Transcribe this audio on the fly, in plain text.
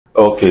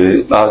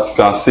Okay, as you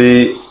can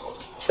see,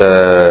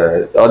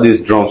 all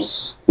these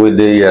drums wey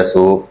dey here,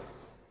 so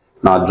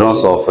now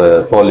drums of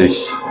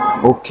polish.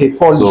 Okay,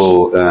 polish.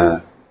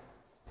 So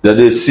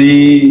they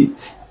see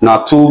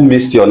now two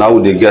mixture now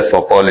they get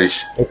for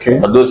polish. Okay.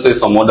 Although say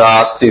some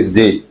other things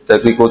dey,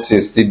 technical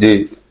things still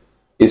dey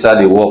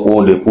inside the work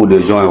when they put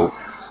the joint.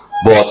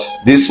 But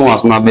this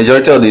one's now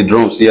majority of the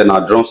drums here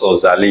now drums of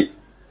Zali.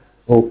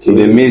 Okay. So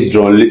they mix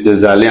drum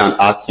Zali and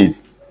Akid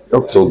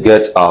to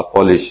get our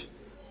polish.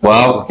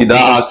 Well,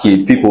 that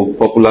Akid people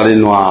popularly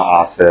know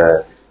her as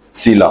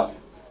Sila.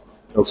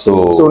 Okay.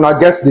 So now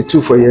guess the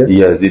two for you.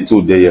 Yes, the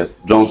two there.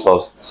 Drums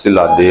of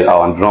Sila dey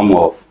and drum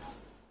of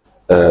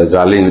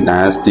Zali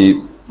and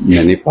still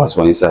many parts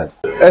for inside.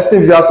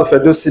 Esteemed viewers of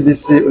Edo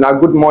CBC, now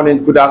good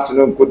morning, good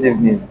afternoon, good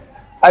evening.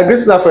 I greet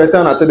you for your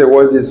time until they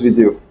watch this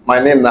video. My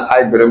name is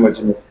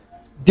Iberemojini.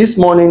 This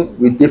morning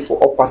we did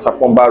for Upper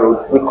Sapomba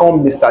Road. We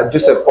come Mr.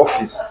 Joseph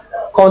office.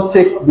 Come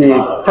take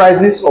the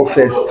prices of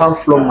stamp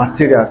floor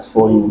materials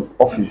for your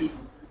office.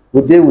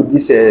 We did with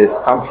this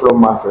stamp floor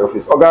man for your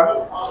office.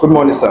 Oga, good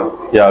morning,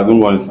 sir. Yeah, good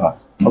morning, sir.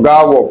 Oga,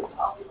 how work?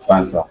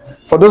 Fine, sir.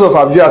 For those of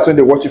our viewers when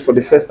they watch it for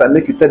the first time,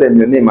 make you tell them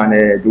your name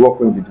and the work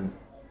we'll be doing.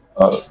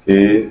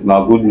 Okay,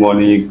 now good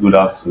morning, good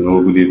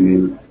afternoon, good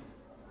evening.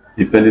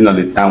 Depending on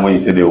the time when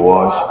you take the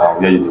wash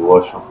and where you the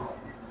wash from.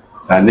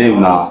 My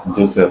name now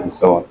Joseph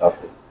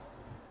Usawantafe.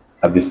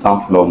 I be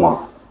stamp floor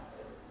man,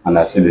 and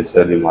I see they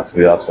sell the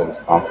materials for the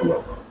stamp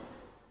floor.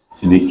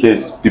 In the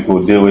case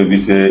people they will be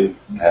say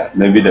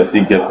maybe they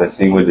fit get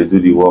person where they do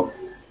the work,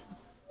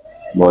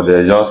 but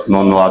they just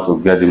don't know how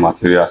to get the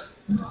materials.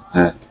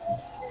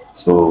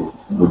 So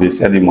they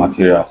sell the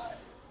materials.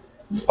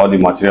 All the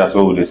materials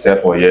we they sell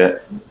for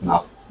here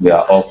now they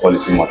are all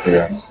quality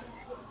materials.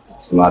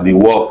 So now the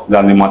work,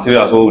 then the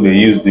materials we they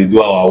use, they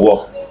do our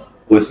work.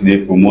 We see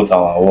they promote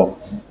our work.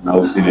 Now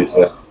we see they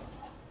sell.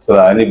 So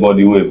that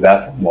anybody who will buy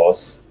from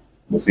us,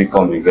 we see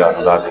come again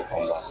another they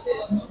come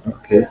back.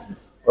 Okay.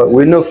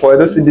 We know for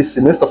Edo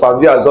CBC, most of our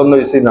viewers don't know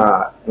you see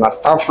na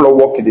stamp floor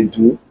work they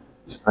do,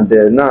 and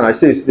then now I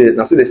say you see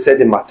they sell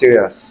the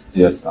materials.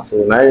 Yes, sir.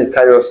 So now you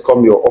carry us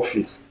come your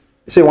office.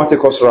 You say you want to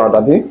take us around,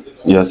 Abi?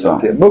 Yes, sir.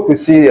 Okay. Look, we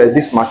see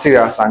these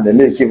materials and they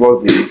may give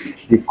us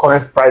the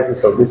current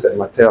prices of these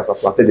materials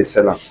as what they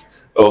sell them.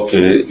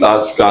 Okay,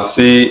 as you can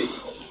see,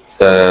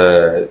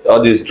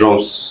 all these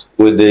drums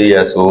with the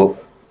here, so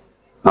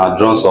now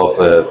drums of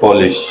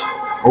polish.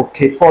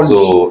 Okay, polish.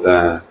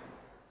 So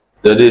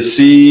they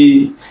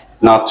see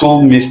now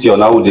two mixture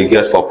now they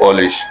get for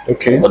polish.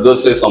 Okay. Although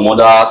say some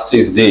other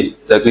things dey,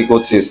 technical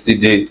things still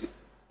dey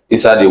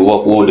inside the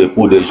work when they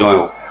put the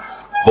joint.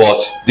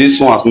 But this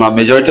one's now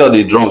majority of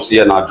the drums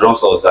here now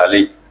drums of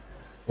Zali.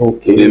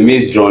 Okay. They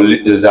mix drum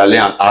Zali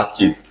and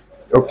Akid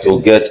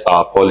to get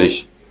our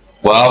polish.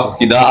 Well,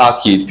 that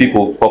Akid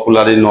people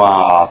popularly know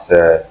her as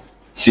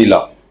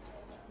Sila.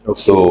 Okay.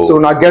 So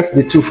now guess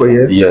the two for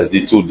you. Yes,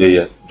 the two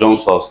there.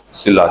 Drums of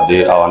Sila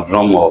dey and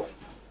drum of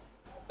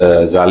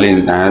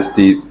Zali and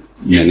still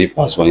many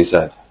parts for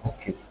inside.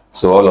 Okay.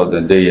 So all of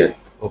them dey here.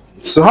 Okay.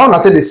 So how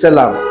not they sell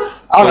them?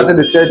 How not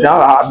they sell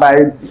them?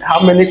 By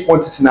how many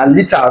quantity na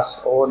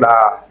liters or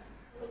na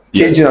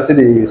kg not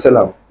they sell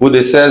them? Well,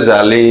 they sell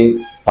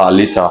Zali per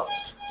liter,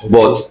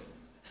 but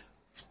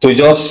to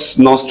just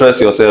not stress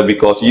yourself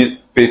because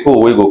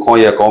people will go come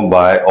here come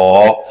buy,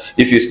 or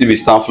if you still be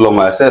stamp floor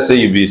man, say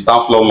you be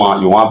stamp floor man,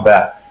 you want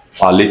buy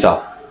per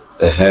liter.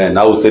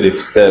 Now we take the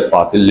step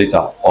per liter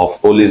of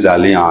only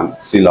Zali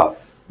and Sila,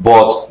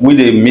 but we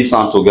they mix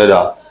them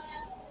together.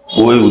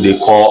 We they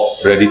call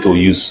ready to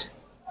use.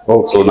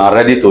 Okay. So now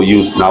ready to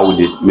use now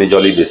we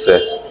majorly they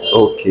sell.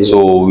 Okay.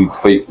 So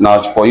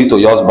now for you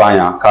to just buy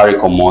and carry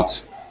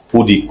comot,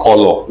 put the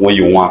color when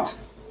you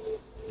want.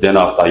 Then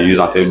after you use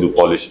and take do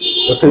polish.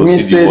 Okay,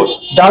 means say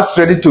that's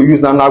ready to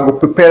use now. Now go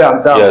prepare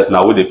them down. Yes,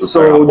 now we they prepare.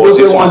 So those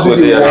the ones where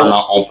they are work.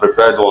 now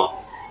unprepared one.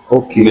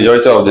 Okay.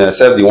 Majority of them,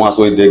 except the ones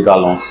where they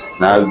gallons,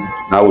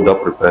 now we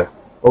don't prepare.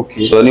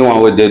 Okay. So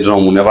anyone with they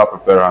drum will never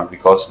prepare them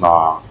because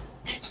now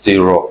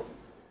still raw.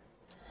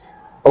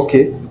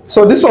 Okay.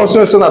 So this one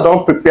so I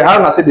don't prepare. How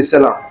not they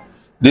sell them?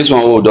 This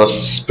one will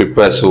just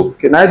prepare so.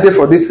 Okay, now day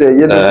for this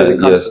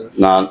yellow yes,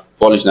 now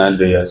polish 9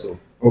 days so.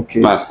 Okay.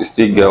 Man,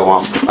 still get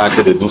one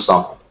until they do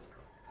something.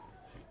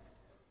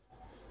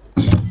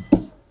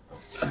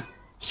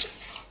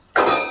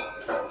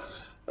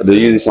 They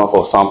use this one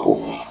for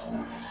sample.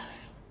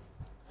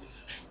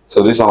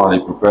 So this one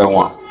they prepare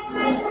one.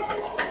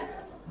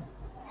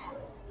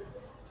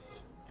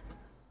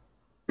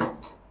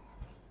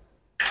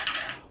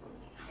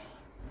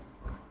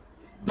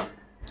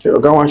 Okay,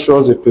 that one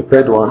shows the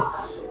prepared one.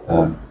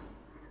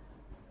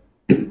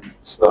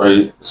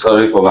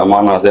 Sorry for my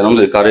manners. They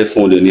don't carry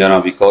phone in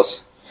here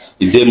because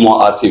it's dey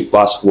more active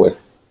pass fuel.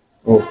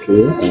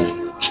 Okay.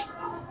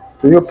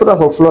 So you put that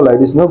for floor like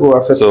this, no go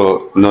affect.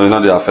 So no,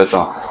 not the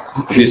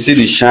affector. If you see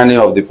the shining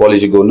of the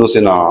polish, you go no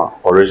say na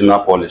original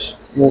polish.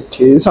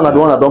 Okay, this one is the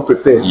one I don't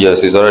prepare.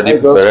 Yes, it's already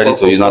ready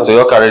to use. Now to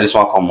you carry this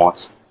one come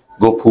out,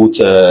 go put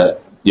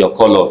your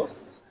color,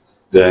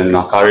 then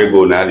carry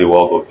go now the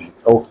wall go be.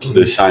 Okay.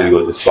 The shine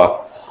go the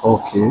spark.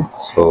 Okay.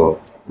 So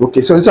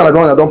Okay, so this one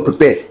I don't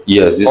prepare.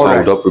 yes, this All one right.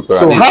 we don't prepare.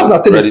 So how's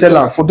that take the Ready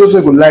seller for those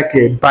who would like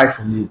buy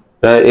from you?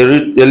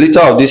 a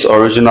liter of this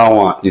original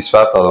one is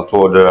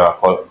 5,200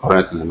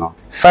 currently now.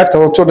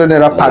 5,200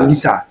 naira per Yes.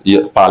 liter.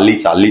 Yeah, per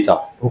liter.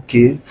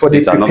 Okay, for the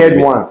Liter, not prepared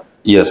maybe- one.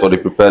 Yes, for the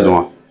prepared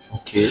one.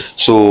 Okay.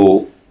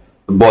 So,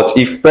 but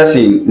if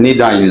person need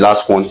that in large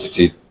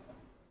quantity,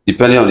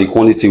 depending on the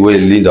quantity wey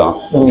e need am,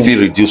 e fit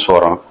reduce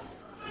for am.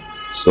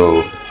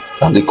 So,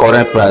 and the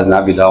current price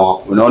na be that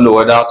one. We don't know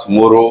whether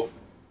tomorrow,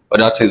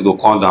 whether things go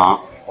come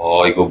down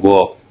or e go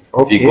go up.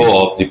 Okay. If e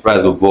go up, the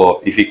price go go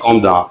up. If e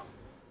come down,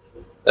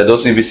 Edo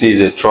CBC is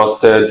a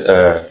trusted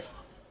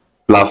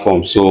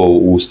platform, so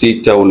we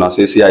still tell una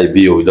say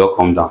CIB don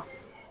come down.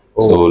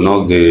 So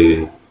no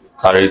dey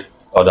carry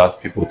other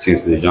people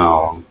things dey join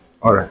our own.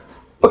 All right.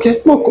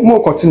 Okay,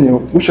 more continue.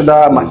 Which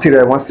other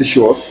material wants to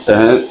show us?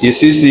 You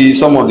see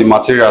some of the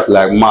materials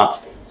like mat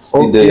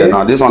still Okay. there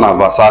now. This one na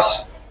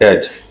Versace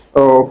head.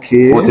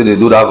 Okay. Wetin dey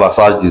do that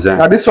Versace design?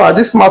 Now this one,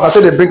 this mouth, I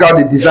think they bring out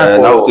the design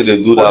for. Now wetin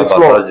dey do for that the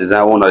floor. Versace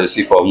design wey una dey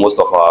see for most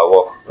of our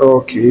work.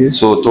 Okay.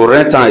 So to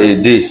rent am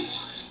a day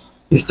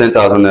is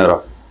 10,000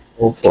 naira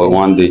for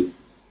one day.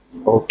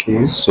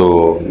 Okay.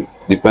 So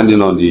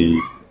depending on the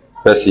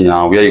person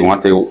and where you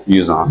want to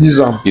use am.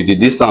 Use am. If the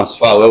distance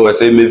far, well, we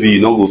say maybe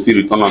you no go fit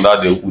return on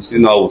that day. We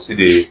still now see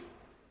the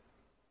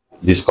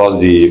discuss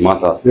the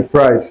matter. The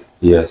price.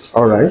 Yes.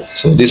 All right.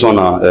 So this one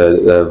na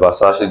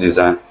Versace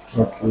design.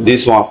 Okay.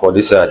 This one for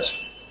this side.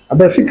 I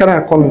bet if you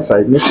can come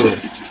inside, no problem.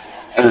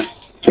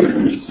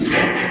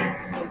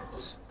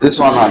 This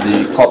one na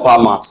the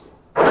copper mat.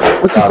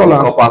 What you That's call the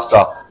am? copper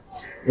star.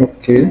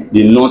 Okay.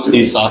 The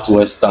northeast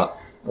southwest star.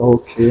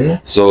 Okay.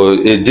 So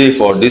a day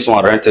for this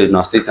one rentage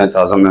na still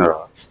 10,000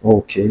 naira.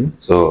 Okay.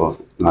 So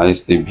na it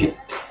still be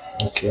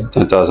Okay.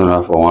 10,000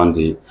 naira for one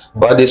day.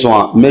 But this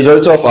one,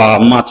 majority of our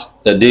mat,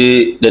 the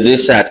day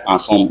set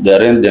and some they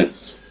rent them.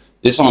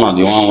 This one are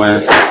the one where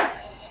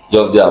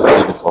just they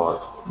available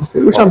for.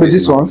 Okay. Which one be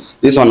this ones?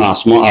 This one are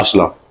small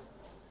ashlar.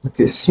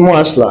 Okay. Small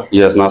ashlar.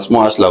 Yes, now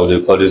small ashlar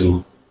they call this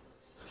one.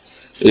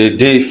 A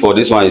day for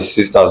this one is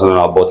 6,000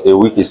 naira, but a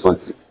week is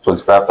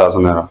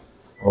 25,000 naira.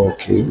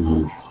 Okay.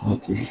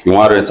 Okay. If you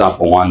want rent am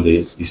for one day,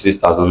 it's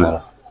 6,000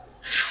 naira,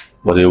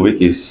 but a week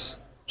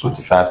is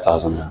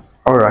 25,000 naira.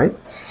 All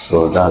right.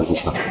 So that's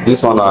it.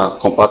 This one are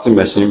compacting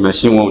machine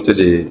wey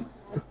dey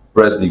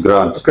press the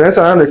ground. Okay. Let's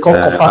around the And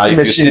compacting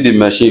if you see machine. the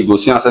machine, you go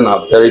see am say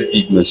na very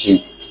big machine,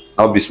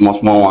 not be small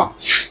one.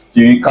 If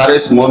you carry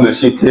small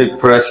machine take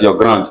press your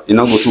ground, you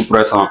no go too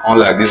press am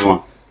unlike this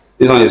one.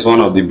 This one is one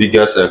of the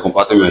biggest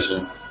compacting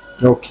machine.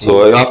 Okay.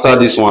 So after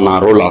this one na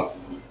roller.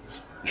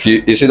 If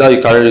you see that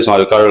you carry this one,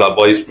 you carry roller,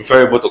 but it's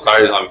preferable to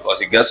carry this one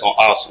because it gets some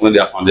house when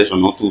their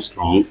foundation not too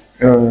strong.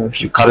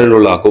 If you carry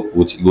roller go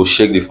put, it go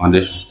shake the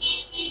foundation.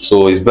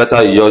 So it's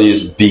better you just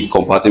use big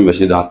compacting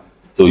machine than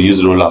to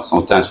use roller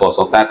sometimes for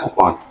some kind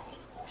compound.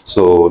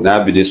 So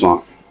that be this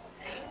one.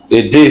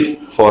 A day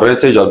for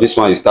rentage of this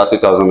one is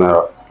 30,000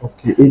 naira.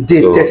 Okay. A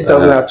day, So,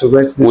 30,000 naira to rent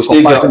We this still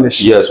compacting got,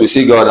 machine. yes, we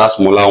still got other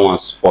smaller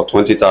ones for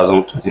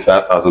 20,000,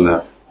 25,000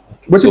 naira.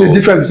 What's So, the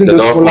difference between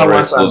the those dog smaller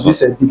rents ones and those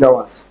these bigger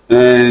ones?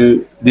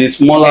 And the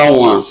smaller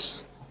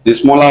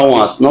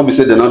ones, not be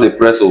say they're not the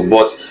press of,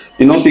 but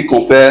you know if you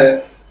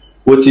compare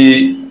what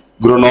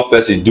grown up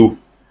person do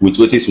with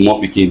what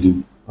small pikin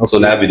do. Okay. So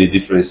that be the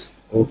difference.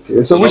 Okay.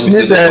 So So which let me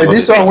means see the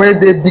this one where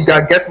they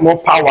bigger get more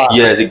power.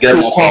 Yes, it get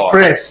to more power.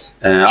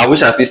 compress. I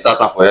wish I fit start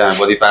am for here,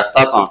 but if I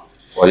start am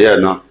for here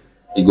now,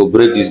 it go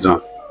break this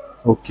ground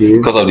Okay.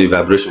 because of the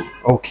vibration.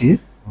 Okay.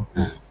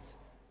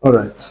 All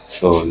right.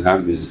 So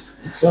that be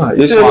So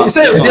This you one-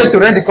 say you this did one- to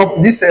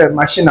rent this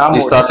machine how much?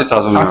 it's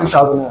 30,000 naira.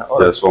 30,000 naira. All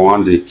right. Yes, for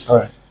one day. All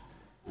right.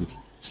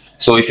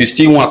 So if you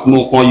still want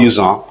more, can use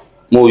am.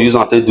 More use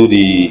am take do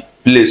the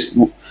place.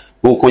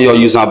 More can you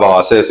use am by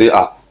ourselves? Say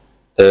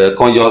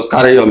can just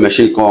carry your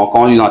machine.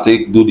 Can use am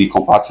take do the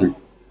compacting.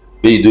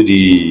 Make you do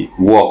the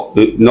work.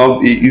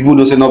 Not even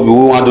though say not be we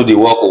want do the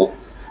work.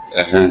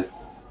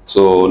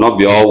 So not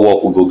be all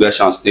work we go get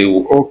chance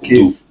to Okay.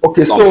 do.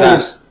 Okay, so-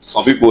 Sometimes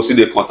some people see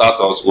they contact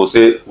us. Go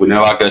say we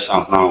never get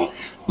chance now.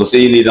 Go say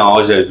you need an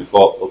urgent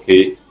before.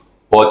 Okay,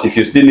 but if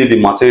you still need the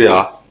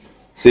material,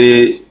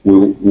 say we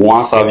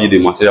want serve you the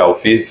material, we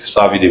fit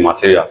serve you the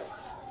material.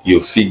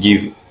 You fit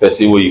give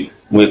person wey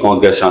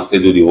can't get chance to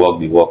do the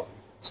work.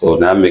 So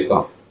that make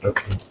am.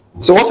 Okay.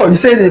 So what you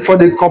say for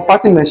the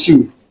compacting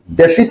machine?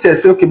 The fitter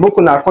say okay, make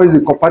una come use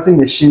the compacting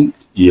machine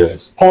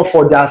Yes. come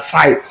for their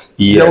site.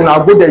 Yes. Then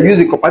una go there use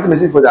the compacting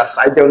machine for their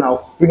site. Then una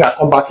bring am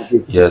come back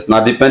again. Yes.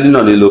 Now depending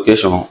on the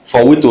location,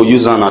 for we to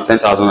use am na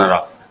 10,000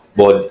 naira,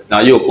 but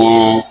now you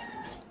can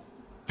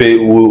pay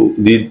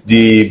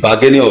the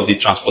bargaining of the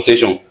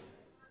transportation.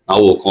 Now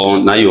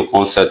you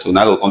can settle.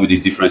 Now you can be the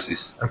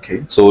differences.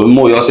 Okay. So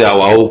more you say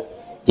our own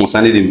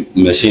concerning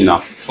the machine na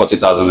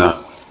 40,000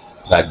 naira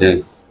like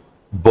then,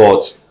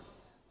 but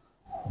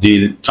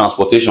the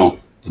transportation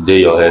is dey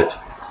your head.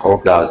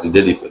 Okay. That's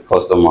the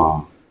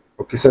customer.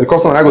 Okay. So the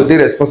customer I go dey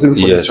responsible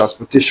for the Yes.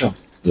 transportation.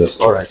 Yes.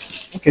 All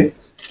right. Okay.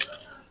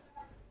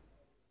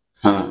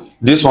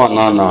 This one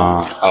now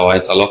na our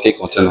interlocking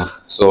container.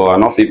 So I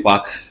not fit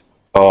pack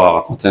all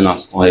our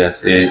containers down here.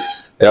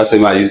 Say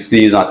my you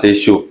see is not a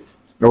show.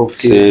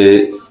 Okay.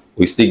 Say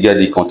we still get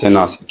the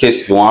containers. In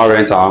case if you want to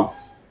rent them,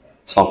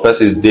 some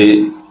persons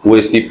they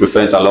will still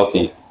prefer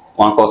interlocking.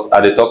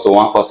 I dey talk to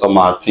one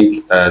customer, I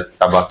think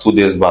about 2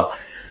 days back.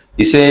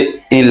 He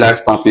say he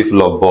likes stamping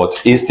floor, but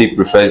he still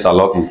prefers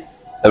interlocking.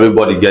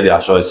 Everybody get their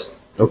choice.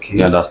 Okay.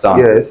 You understand?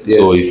 Yes.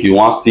 So if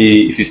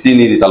you still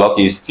need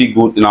interlocking, it's still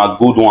good in a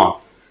good one.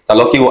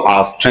 Interlocking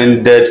has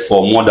trended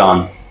for more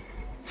than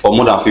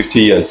 50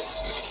 years.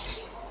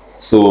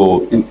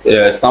 So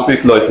stamping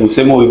floor, if you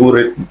say more, we go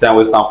rate the time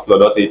we stamping floor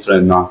don't take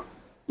trend now.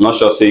 I'm not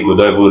sure say you go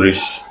don't even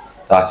reach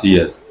 30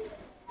 years.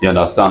 You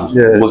understand?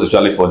 Yes. Most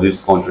especially for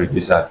this country,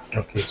 this side.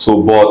 Okay.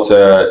 So, but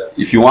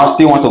if you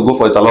still want to go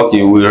for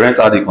interlocking, we rent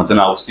out the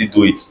container. We'll still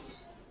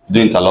do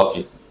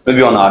interlocking.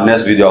 Maybe on our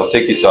next video, I'll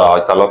take you to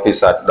our interlocking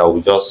site that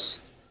we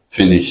just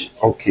finished.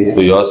 Okay. So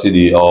you all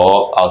see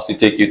or I'll still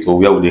take you to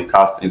where we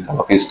cast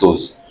interlocking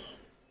stores.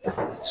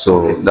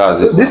 So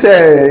that's it. This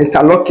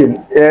interlocking,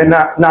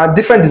 now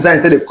different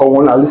designs they come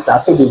on. At least I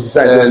saw the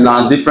design.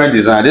 Now different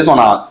design. This one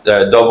are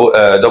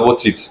double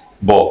teeth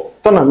ball.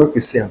 Turn and make we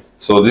see them.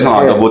 So this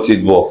one a double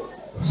teeth ball.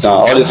 So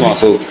all this one,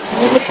 so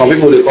some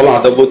people they call it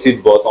a double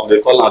teeth ball, some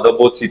they call it a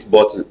double teeth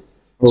button.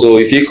 Okay. So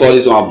if you call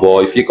this one ball,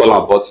 if you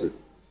call it button.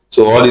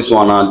 So all this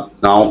one are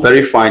now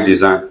very fine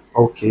design.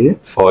 Okay.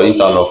 For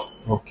interlock.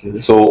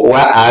 Okay. So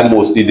why I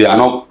mostly they are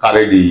not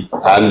carry the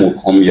IMO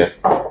come here.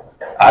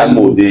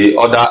 IMO the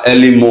other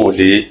early mode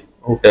they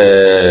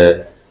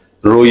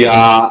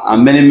royal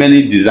and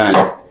many designs.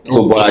 Okay.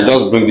 So but I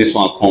just bring this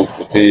one come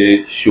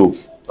to show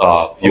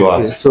viewers.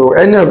 Okay. So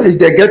if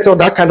they get all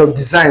that kind of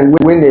design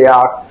when they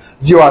are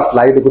viewers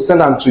like they go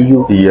send them to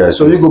you. Yes.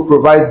 So you go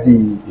provide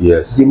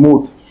the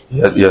mode.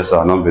 Yes,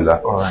 sir. Not be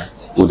like. All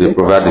right. Would they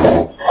provide the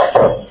mode?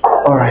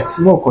 All right.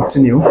 We'll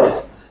continue.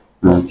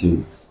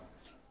 Okay.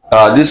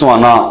 This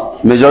one now,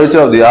 majority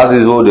of the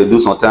houses what they do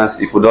sometimes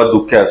if we don't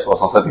do caps for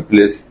some certain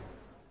place,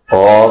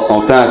 or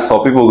sometimes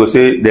some people go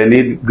say they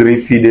need green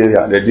feed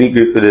area. They need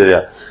green feed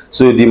area.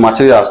 So the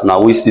materials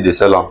now we see they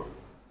sell them.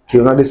 Okay,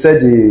 now they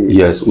said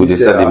we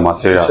sell the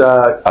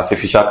material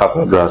artificial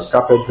carpet grass.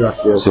 Carpet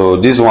grass, yes. So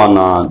this one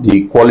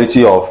the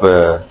quality of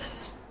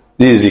this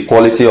is the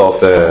quality of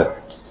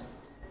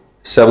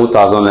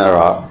 7,000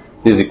 naira.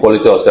 This is the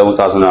quality of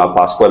 7,000 naira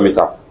per square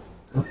meter.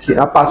 Okay,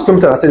 and per square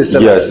meter I tell you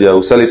sell. Yes, yeah,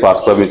 we sell it per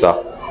square meter.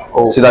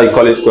 Oh. See that you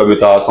call it square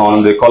meter,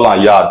 some they call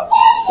it yard.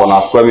 On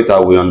a square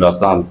meter we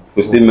understand. If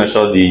we still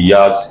measure the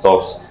yard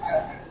stuffs,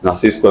 now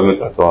 6 square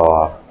meter to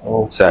our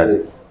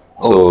side.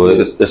 So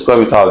the square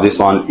meter of this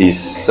one is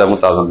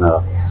 7,000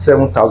 naira.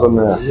 7,000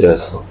 naira.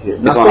 Yes. Okay.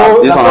 This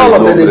one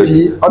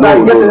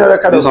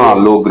this one are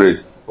low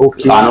grade.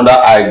 Okay. Another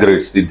high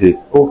grade still there.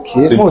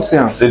 Okay.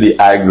 See the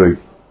high grade.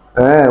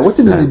 What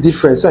is the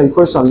difference? So you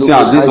call some see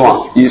this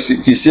one. You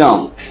see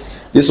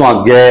this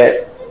one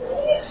get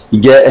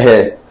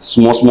hair,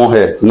 small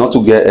hair, not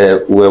to get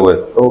hair well.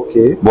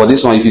 Okay. But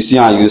this one, if you see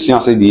you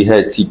see the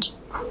hair thick.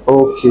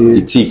 Okay.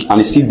 It's thick and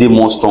it still dey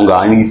more stronger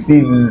and it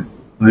still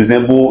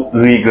resemble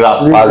real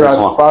grass pass this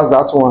one. Pass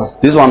that one.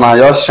 This one now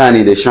just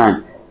shiny, they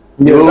shine.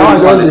 Yeah,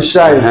 that one just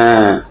shine.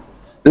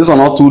 This one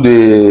not too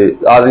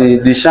as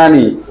in the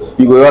shiny.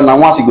 You go now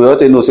once you go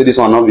out and know say this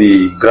one not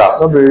be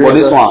grass. But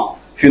this one,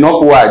 if you not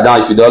put white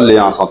down, if you don't lay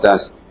on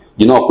sometimes,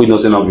 you know quick no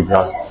say not be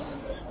grass.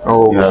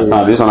 Okay. You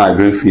understand? This one I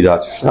green feed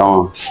artificial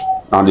one.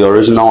 And the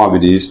original one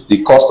be this. The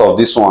cost of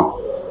this one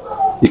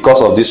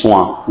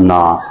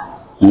now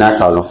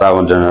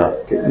 9,500 naira.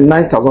 Okay.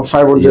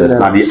 9,500 yes,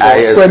 now the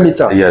highest square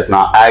meter. Yes,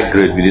 now high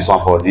grade with this one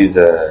for this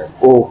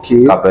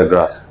carpet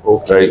grass.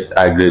 Okay. Very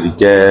high grade. You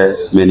get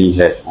many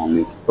hair on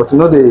it. But you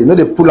know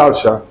they pull out,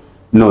 sir.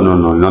 No,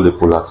 not the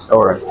pull out.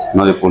 All right.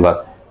 Not the pull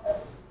out.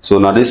 So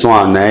now this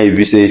one now if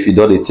you say if you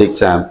don't take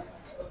time,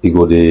 you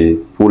go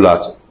the pull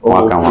out.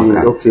 One can.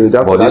 Okay,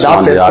 that's but this that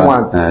one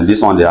first one.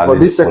 This one they are. But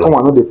this second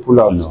one, no, they pull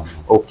out. No.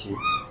 Okay.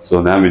 So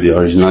now with the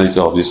originality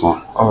of this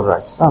one. All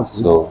right,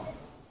 that's good.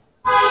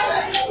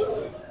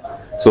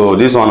 So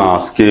this one our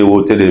scale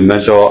will take the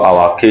measure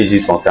our kg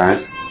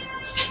sometimes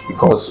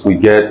because we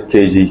get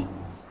kg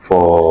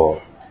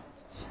for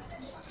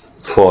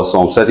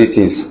some certain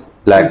things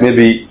like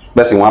maybe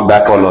person one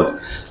buy color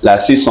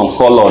like see some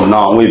color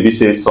now wey be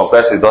say some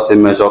person don take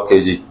measure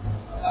kg.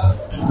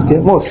 Okay,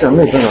 most say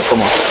make them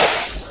come on.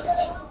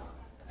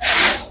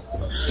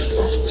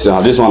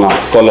 So this one are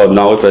colored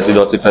now wey person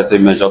don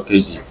take measure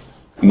kg.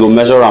 You go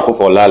measure am put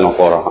for nylon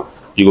for am.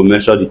 You go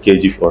measure the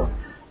kg for am.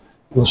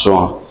 This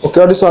one. Okay,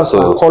 all this one's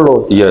are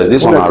colored. Yes,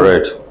 this one are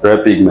red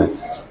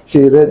pigment.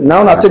 Okay, red.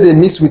 Now I take the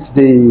mix with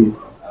the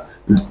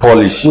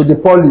polish. With the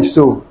polish,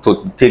 so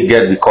to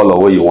get the color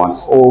where you want.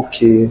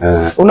 Okay.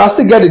 Una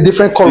still get the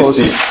different colors.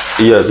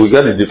 Yes, we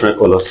get the different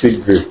colors.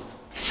 See green.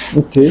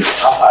 Okay.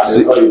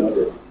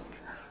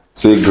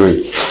 See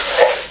green.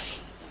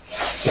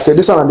 Okay,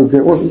 this one are the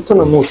green. Oh, turn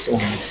on most.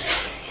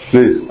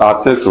 Please,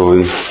 I'll take to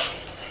you.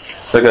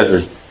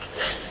 Secretary.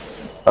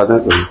 I'll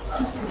take to you.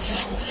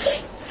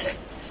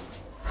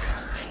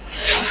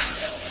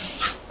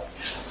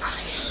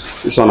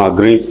 This one a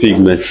green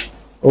pigment.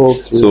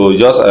 Okay. So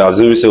just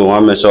assume say we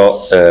want measure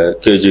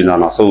kg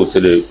now, so we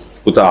take the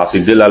put am as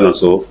e dey nylon,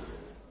 so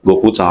go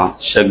put am,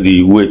 check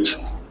the weight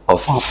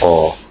of am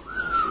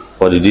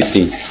for the this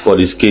thing, for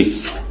the scale.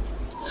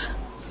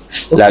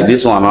 Okay. Like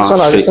this one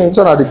now. This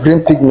one are the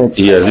green pigments.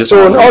 Yes, this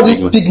so one. So all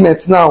these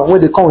pigments now, when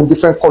they come in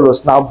different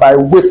colors, now by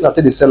weight, now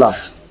they sell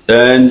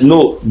them.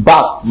 No,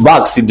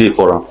 bag see dey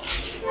for am.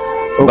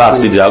 Okay. Bag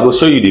see dey. I go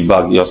show you the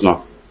bag just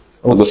now.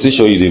 Okay. I go still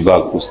show you the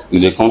bag.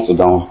 They come to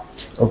that one.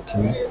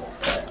 Okay.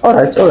 All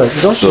right.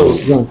 You don't show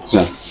us. Yeah.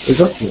 It's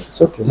okay.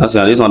 It's okay. That's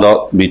this one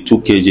that be 2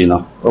 kg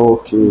now.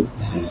 Okay.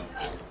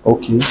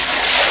 Okay.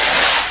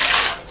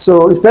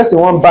 So if person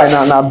want buy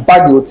now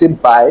bag you will take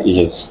buy.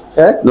 Yes.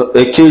 Eh? No,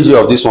 a kg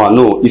of this one.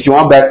 No. If you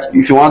want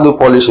do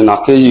polishing, a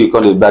kg you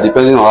call it buy,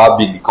 depending on how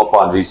big the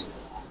compound is.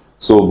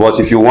 So, but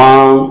if you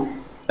want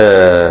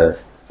to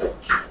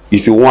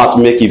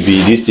make it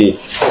be this thing,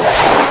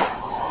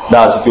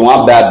 that if you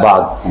want buy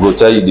bag, we'll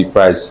tell you the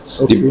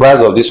price. Okay. The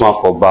price of this one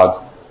for bag.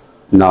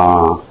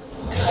 Now,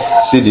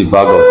 see the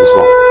bag of this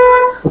one.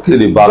 Okay. See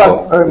the bag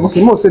of.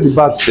 Okay, more say the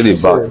bag. See the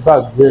bag.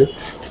 Bag there.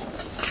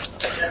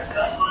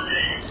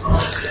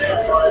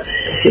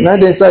 Okay, now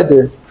the inside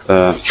there.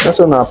 That's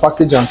on our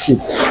package and keep.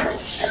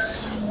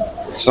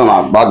 It's on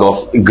a bag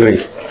of green.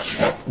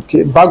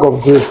 Okay, bag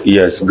of green.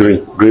 Yes,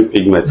 green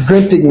pigment.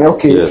 Green pigment.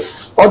 Okay.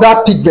 Yes.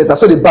 Other pigment.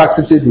 That's what the bag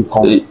still they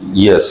come.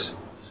 Yes.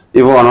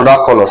 Even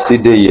another color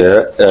still there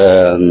here.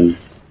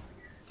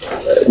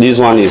 This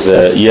one is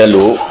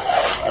yellow.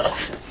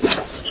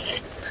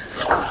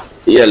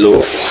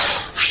 Yellow.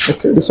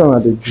 Okay, this one are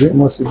the green.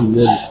 Must see the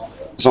yellow.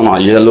 This one are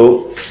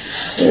yellow.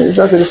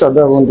 That's this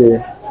other one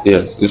there.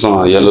 Yes, this one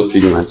are yellow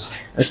pigments.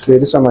 Okay,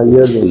 this one are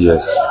yellow.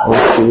 Yes.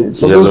 Okay,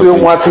 so yellow those who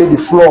want to clean the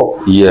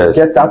floor, yes,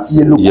 get that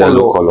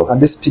yellow color,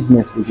 and these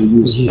pigments they will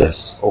use.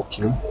 Yes.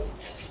 Okay.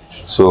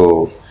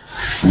 So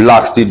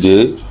black still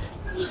there.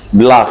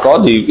 Black, all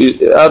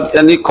the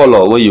any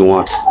color where you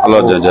want. All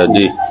of them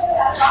they.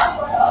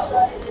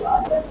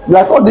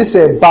 Like all these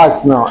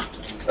bags now,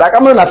 like how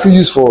many have you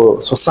used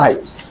for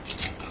sites?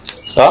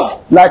 Sir?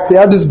 Like they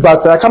have these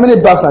bags. Like how many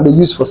bags are they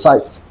used for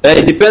sites?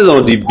 It depends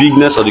on the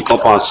bigness of the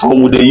compound.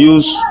 Some would they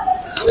use,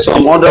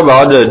 some 100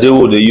 by 100. They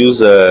would use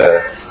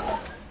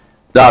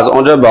that's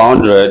 100 by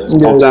 100. Yes.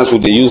 Sometimes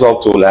would they use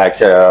up to like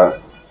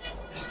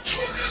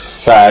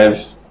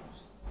 5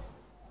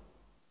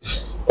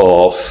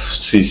 or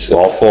 6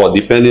 or 4,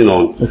 depending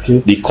on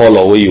the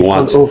color where you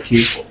want.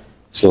 Okay.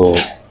 So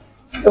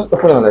just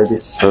open it like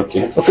this.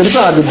 Okay. Okay. This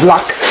one are the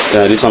black.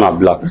 Yeah, this one are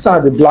black. This one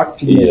are the black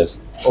pigment.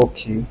 Yes.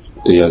 Okay.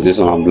 Yeah, this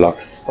one are black.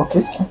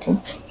 Okay.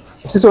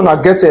 This one I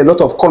get a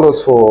lot of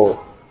colors for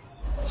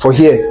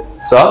here.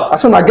 Sir?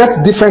 This one I get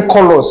different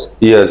colors.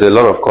 Yes, a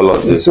lot of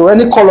colors. Yes. So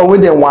any color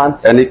when they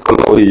want. Any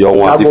color you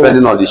want,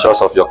 depending on the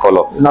choice of your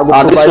color.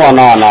 And this one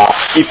now,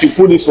 if you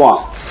put this one,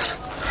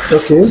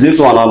 okay. This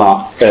one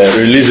now,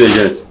 release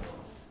agent.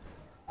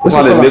 This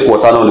one they make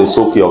water now they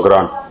soak your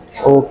ground.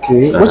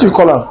 Okay. What do you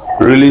call them?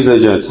 Release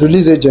agent.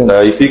 Release agent.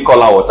 If you call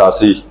them water,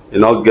 see, you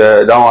know,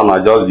 get that one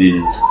are just the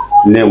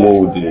name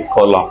of the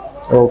color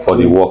for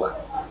the work.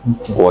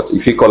 Okay. But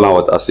if you call them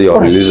water, see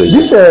or release agent.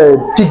 This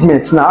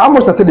pigments now, how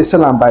much that they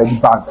sell them by the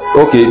bag?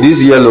 Okay,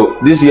 this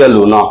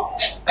yellow now,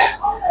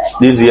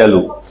 this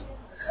yellow,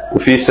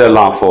 if you sell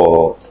them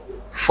for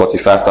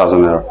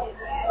 45,000 naira.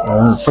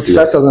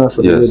 45,000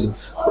 for the yellow.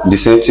 The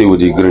same thing with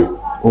the green.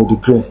 Oh, the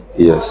green.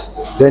 Yes.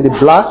 Then the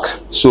black.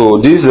 So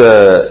this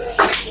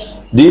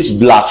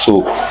black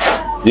soap,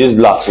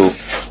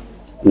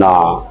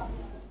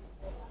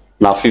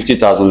 now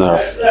 50,000 naira.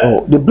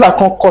 Oh, the black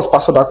one cost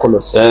past other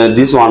colors.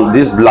 This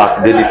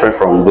black, they different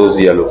from those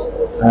yellow.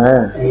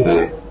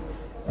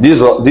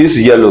 This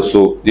yellow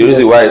soap, the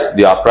reason why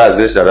they are priced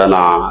this than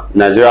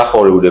Nigeria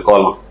for they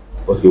call them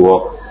for the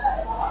work.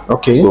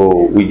 Okay.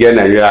 So we get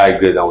Nigeria high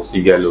grade and we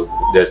still get low.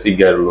 They still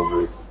get low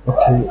grade.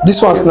 Okay.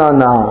 This one's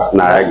now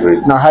high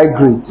grade. Now high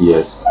grade.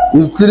 Yes.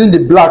 Including the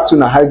black to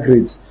na high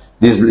grade.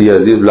 This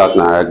black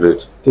na high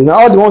grade. Okay. Now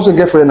all the ones we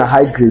get for na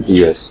high grade.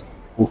 Yes.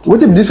 Okay.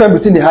 What's the difference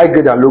between the high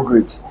grade and low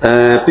grade?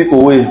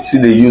 People will see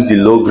they use the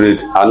low grade.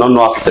 I don't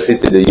know how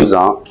specific they use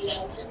them.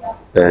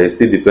 It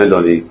still depends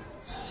on the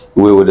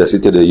way the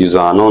city they use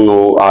them. I don't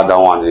know how that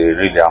one they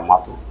read their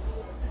matter.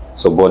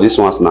 So, but this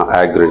one's not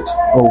high grade.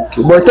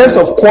 Okay, but in terms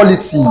of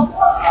quality,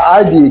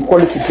 how the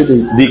quality to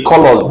the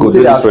colors go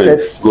different.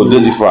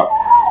 Different.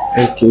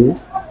 Okay.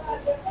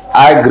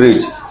 High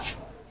grade,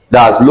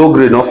 that's low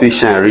grade, not fish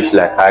shine rich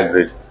like high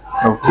grade.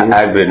 Okay.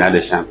 High grade, not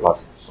the shine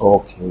plus.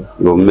 Okay.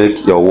 You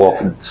make your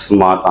work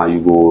smart and you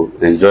go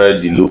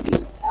enjoy the look.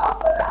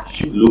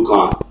 If you look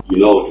on, you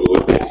know to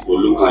it. You go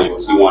look on, you will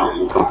see one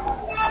look on.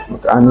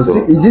 Okay. And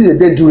so, is it a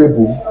day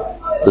durable?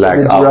 Like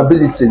the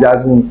durability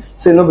doesn't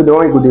say nobody the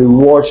one you go they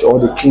wash or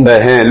the clean.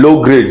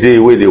 Low grade day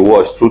where they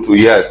wash true to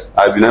yes.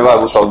 I've never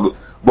ever talked,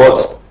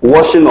 but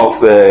washing of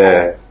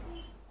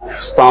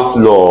stamp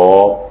floor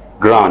or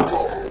ground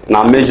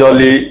now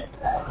majorly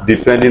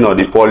depending on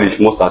the polish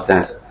most of the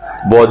times.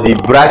 But the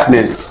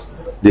brightness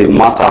they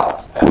matter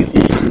with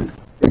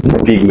the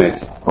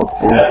pigment.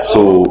 Okay.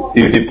 So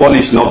if the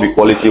polish not be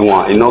quality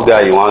one, you know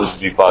guy you want to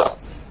be pass.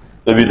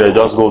 Maybe they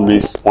just go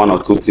miss one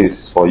or two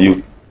things for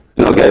you.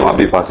 You know guy you want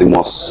to be pass, you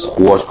must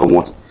wash come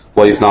out.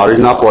 But if na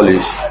original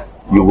polish,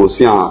 you go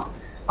see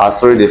as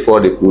sorry they fall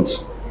they put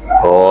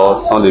or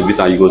some they beat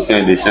and you go see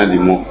and they shine the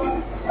more.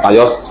 And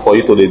just for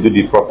you to do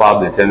the proper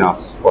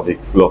maintenance for the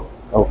floor.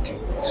 Okay.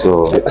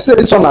 So I said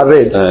this one are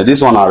red.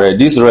 This one are red.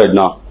 This red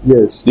now.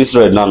 Yes. This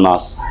red now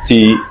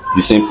still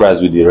the same price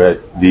with the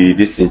red.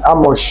 This thing. How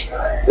much?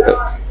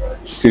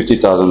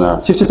 50,000 naira.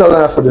 50,000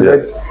 naira for the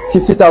yes. red.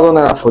 50,000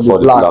 naira for the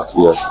black.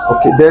 Yes.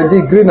 Okay. Then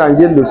the green and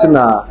yellow, see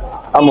now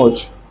how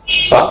much?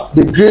 Sir?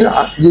 The green,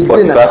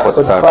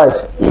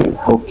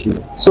 45. Okay.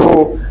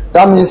 So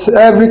that means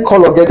every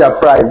color get their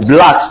price.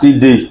 Black still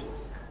dey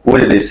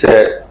when they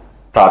sell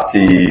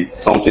 30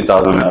 something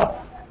thousand naira.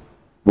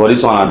 But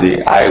this one are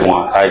the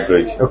high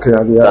grade. Okay,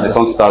 that is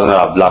something thousand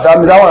naira black. That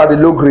means that one are the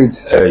low grade.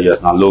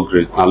 Yes, now low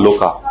grade, now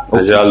local. Okay.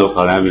 Nigeria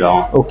local, that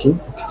one. Okay.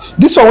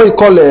 This one what you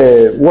call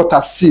a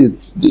water seal.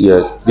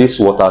 Yes, this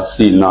water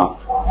seal now.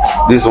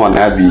 This one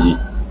now be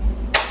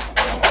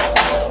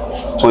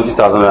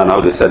 20,000 naira. Now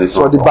they sell this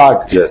for one the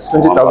bag. Yes,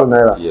 20,000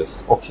 naira.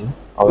 Yes. Okay.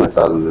 All right.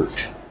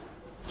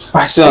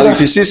 So if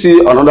you see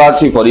another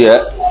thing for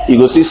here, you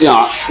go see this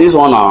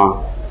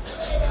one.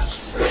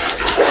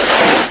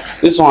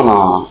 This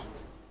one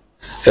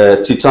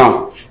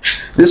Titan.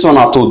 This one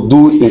are to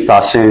do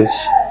interchange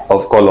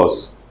of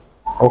colors.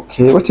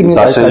 Okay. What do you mean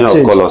by interchange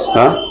of colors?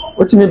 Huh?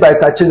 What do you mean by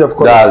interchange of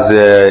colors? That's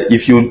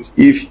if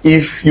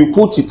you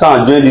put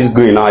Titan join this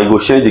green now, you go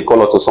change the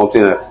color to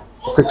something else.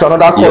 Okay, to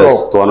another color.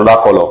 Yes, to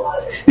another color.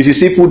 If you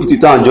see put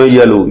Titan join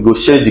yellow, you go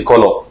change the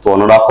color to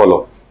another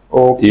color.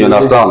 Okay. You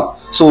understand?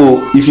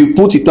 So if you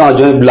put Titan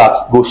join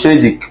black, go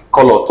change the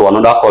color to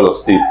another color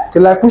still. Okay,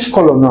 like which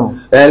color now?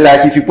 And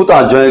like if you put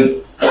and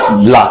join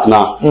black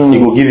now, it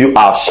will give you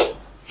ash.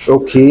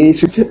 Okay,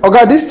 if you pay,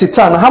 okay, this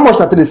Titan, how much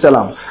that they sell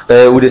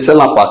them? We dey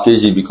sell am per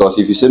kg because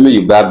if you say me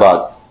you buy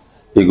bag,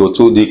 it go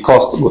too the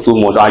cost go too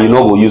much and you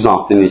no go use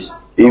am finish.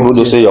 Even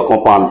though say your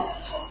compound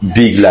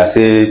big like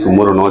say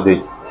tomorrow no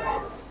dey,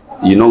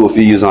 you no go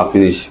fit use am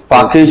finish.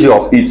 Per kg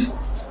of it,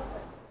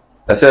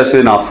 except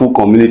say na full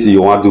community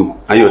you wan do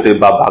and you take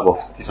bag of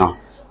Titan.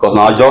 Because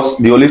now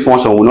just the only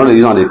function we no dey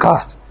use am dey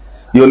cast.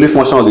 The only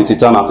function of the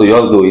Titan is to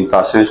just do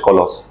interchange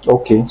colors.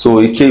 Okay. So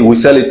we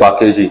sell it per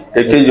kg.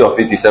 A kg of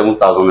it is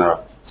 7,000 naira.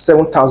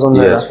 7,000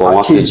 naira. Yes, for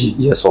 1 kg.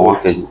 Yes, for 1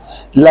 kg.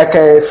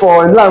 Like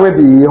for land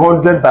maybe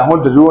 100 by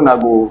 100, you wanna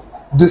go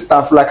do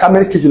stuff like how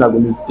many kg you go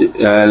need?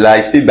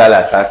 Like fit buy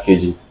like 5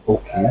 kg.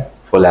 Okay.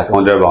 For like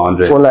 100 by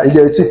 100. For like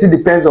yeah, so it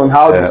depends on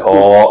how this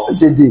or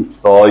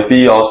JD. Or if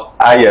you use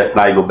highest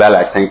now, you go buy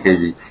like 10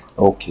 kg.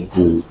 Okay.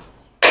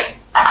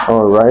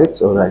 All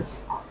right. All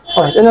right.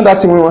 Any other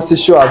thing we want to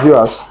show our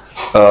viewers?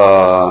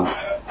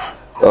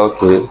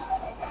 Okay.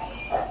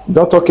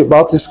 Don't talk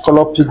about this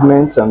color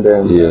pigment and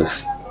then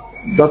yes.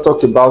 Don't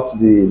talk about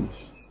the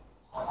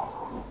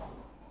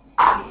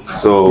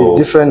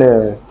different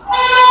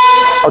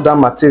other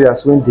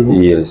materials when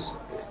they yes.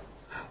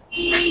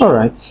 All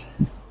right.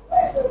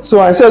 So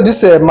I said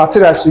this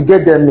materials you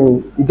get them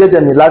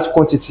in large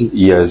quantity.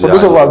 Yes. For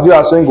those of our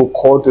viewers when go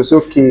call to say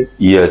okay.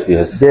 Yes,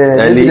 yes.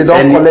 Then they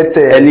don't collect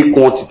any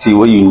quantity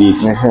what you need.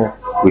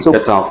 We so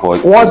get them for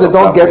once they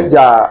don't get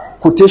their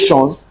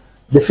quotation,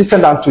 they fit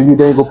send them to you.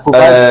 Then you go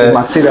provide the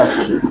materials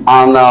for you.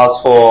 And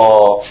as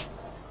for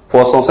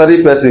some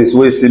certain persons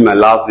who see my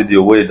last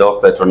video where they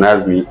don't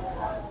patronize me,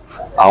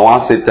 I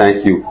want to say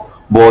thank you.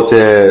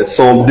 But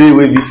someday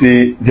when we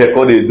say they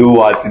call they do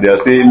what they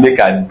say make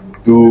I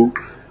do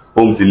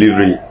home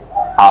delivery.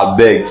 I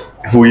beg.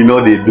 We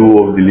know they do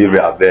home delivery.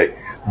 I beg.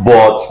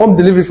 But home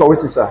delivery for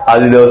what, sir?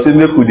 As they say,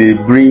 make they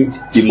bring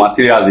the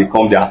materials they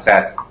come their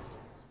site.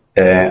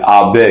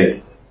 I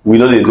beg. We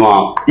know they do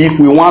them. If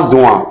we want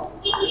do them,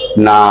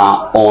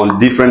 now on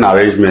different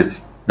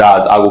arrangements,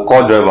 that I will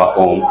call driver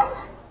home.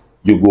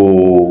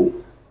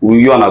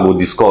 You and I go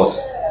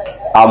discuss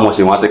how much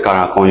you want to carry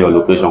and come your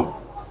location.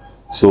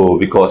 So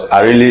because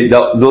I really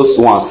those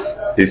ones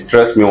they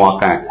stress me one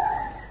kind,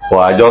 but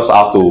I just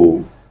have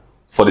to.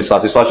 For the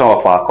satisfaction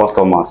of our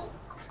customers,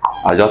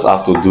 I just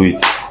have to do it.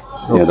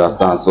 You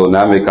understand? So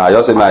now I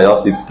just say I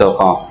just tell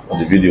them for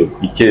the video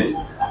in case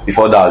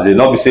before that they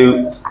not be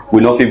say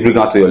we not fit bring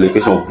out to your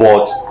location,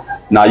 but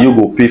now you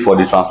go pay for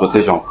the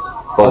transportation.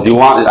 Because the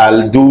one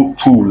I'll do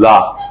two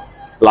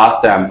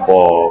last time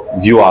for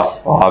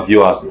our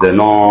viewers, they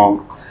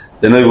don't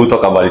even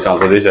talk about the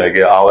transportation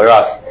again.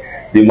 Whereas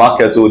the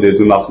market they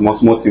do not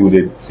small thing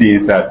they see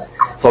inside.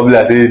 Probably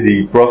I say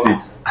the profit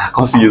I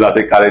can't see you that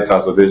they carry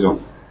transportation.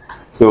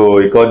 So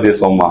we got this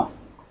summer.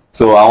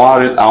 So I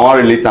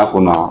want really thank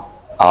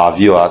our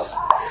viewers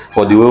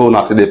for the way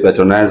una they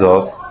patronize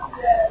us,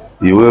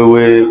 the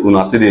way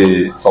una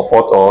they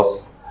support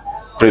us.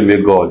 Pray may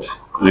God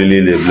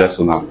really bless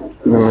una.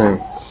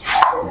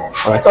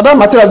 Alright. Other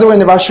materials they will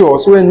never show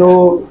us. We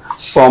know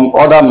some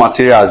other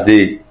materials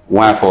they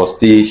want for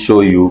still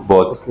show you,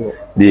 but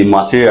the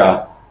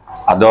material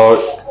I don't,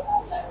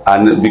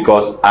 and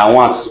because I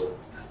want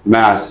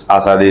man, as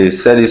I dey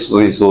sell this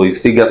thing, so e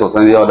still get some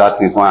other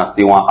things when I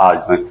still want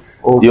add join.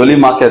 Okay. The only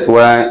market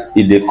where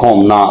e dey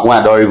come now, when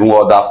I don't even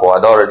order for,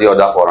 I don already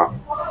order for am.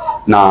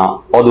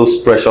 Now all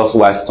those precious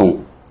white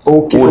stone.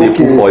 Okay. Who they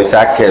put for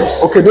inside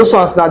caves. Okay, those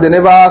ones now they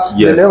never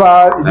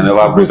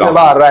goods never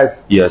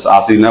arrive. Yes,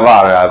 as it never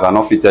arrive, I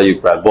not fit tell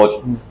you price,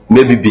 but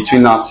maybe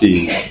between now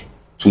till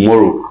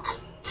tomorrow,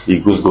 the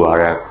goods go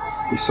arrive.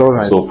 It's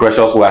alright. So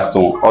precious white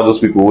stone, all those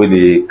people where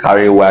they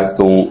carry white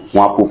stone,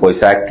 want put for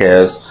inside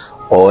caves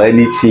or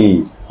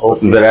anything,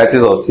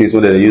 varieties of things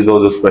where they use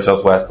all those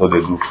precious white stone they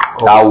do.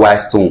 That white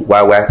stone,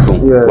 white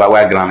stone, yes.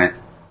 white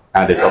granite,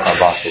 and they talk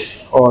about it.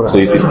 So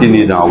if you still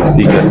need them, we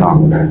still get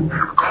them.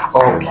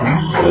 Okay.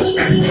 Yes.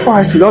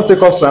 Alright, you don't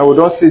take us now, we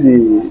don't see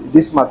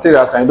these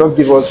materials and you don't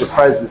give us the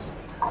prices.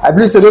 I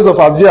believe those of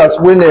our viewers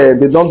when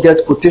they don't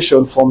get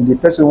quotation from the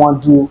person who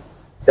want to do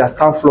their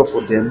stand floor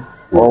for them,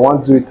 or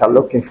want to do it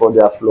looking for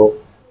their floor,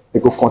 they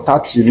go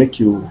contact you, make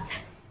you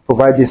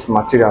provide these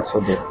materials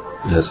for them.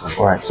 Yes, sir.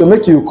 Alright, so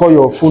make you call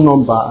your phone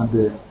number and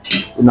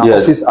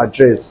yes. Office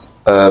address.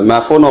 My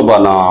phone number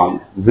now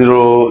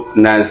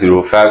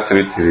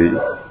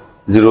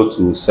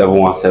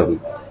 090-533-02717.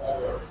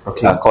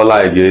 Okay. I call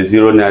her again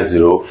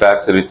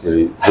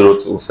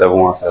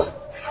 090-533-02717.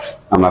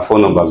 And my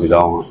phone number be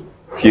that one.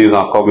 If you use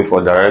and call me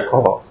for direct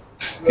call,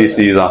 if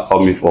you use and call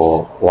me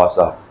for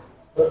WhatsApp.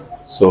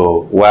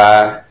 So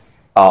where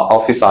our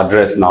office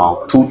address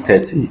now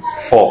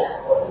 234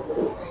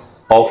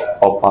 off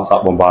Upper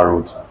Sapomba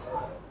Road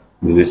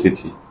in the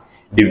city.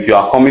 If you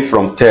are coming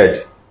from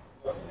Third,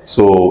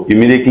 so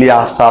immediately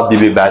after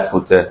BB Bite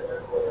Hotel.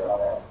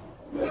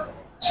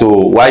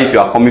 So why if you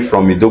are coming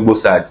from Idogbo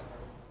side,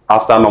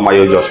 after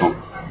Nomayo Junction,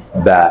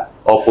 the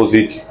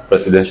opposite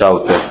Presidential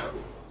Hotel.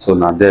 So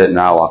now there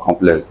now our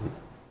complex.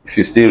 If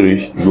you still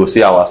reach, you will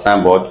see our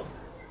signboard,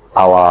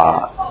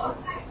 our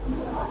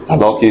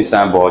locking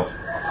signboard,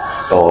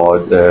 or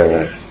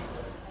the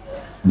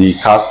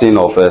casting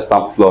of a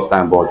stamp floor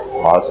signboard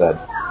for outside.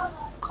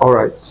 All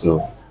right.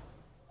 So.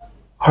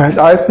 All right,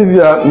 I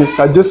still have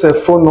Mr.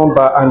 Joseph phone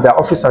number and their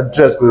office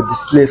address will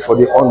display for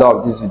the under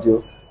of this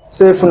video.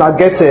 So if you not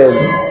get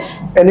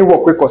any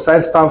work we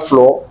concern stand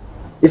floor,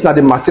 if not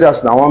the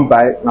materials na one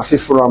buy, na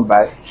faithful one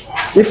buy.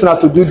 If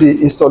not to do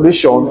the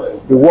installation,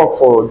 the work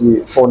for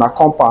a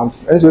compound,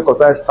 any way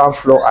concern stand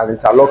floor and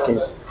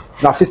interlockings,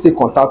 na fit still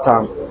contact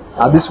them.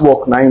 And this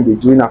work now they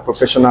doing a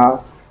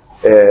professional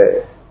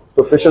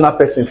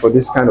person for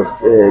this kind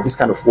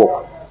of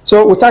work.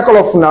 So we thank all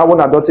of you now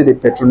when I don't take the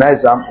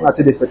patronize them, when I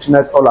take the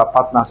patronize all our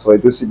partners for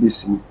Edo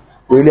CBC.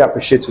 We really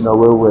appreciate you now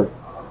well.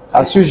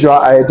 As usual,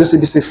 Edo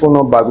CBC phone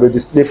number will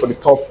display for the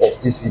top of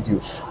this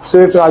video. So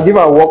if you give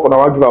a work or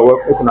I give a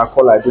work, you can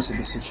call our Edo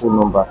CBC phone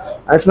number.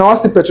 And if you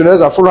want to patronize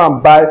and follow and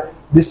buy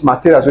these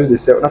materials which they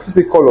sell, now first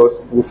call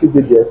us, we'll feed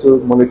it there to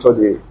monitor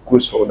the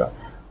goods folder.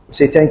 We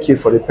say thank you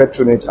for the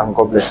patronage and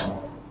God bless you.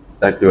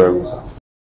 Thank you very much.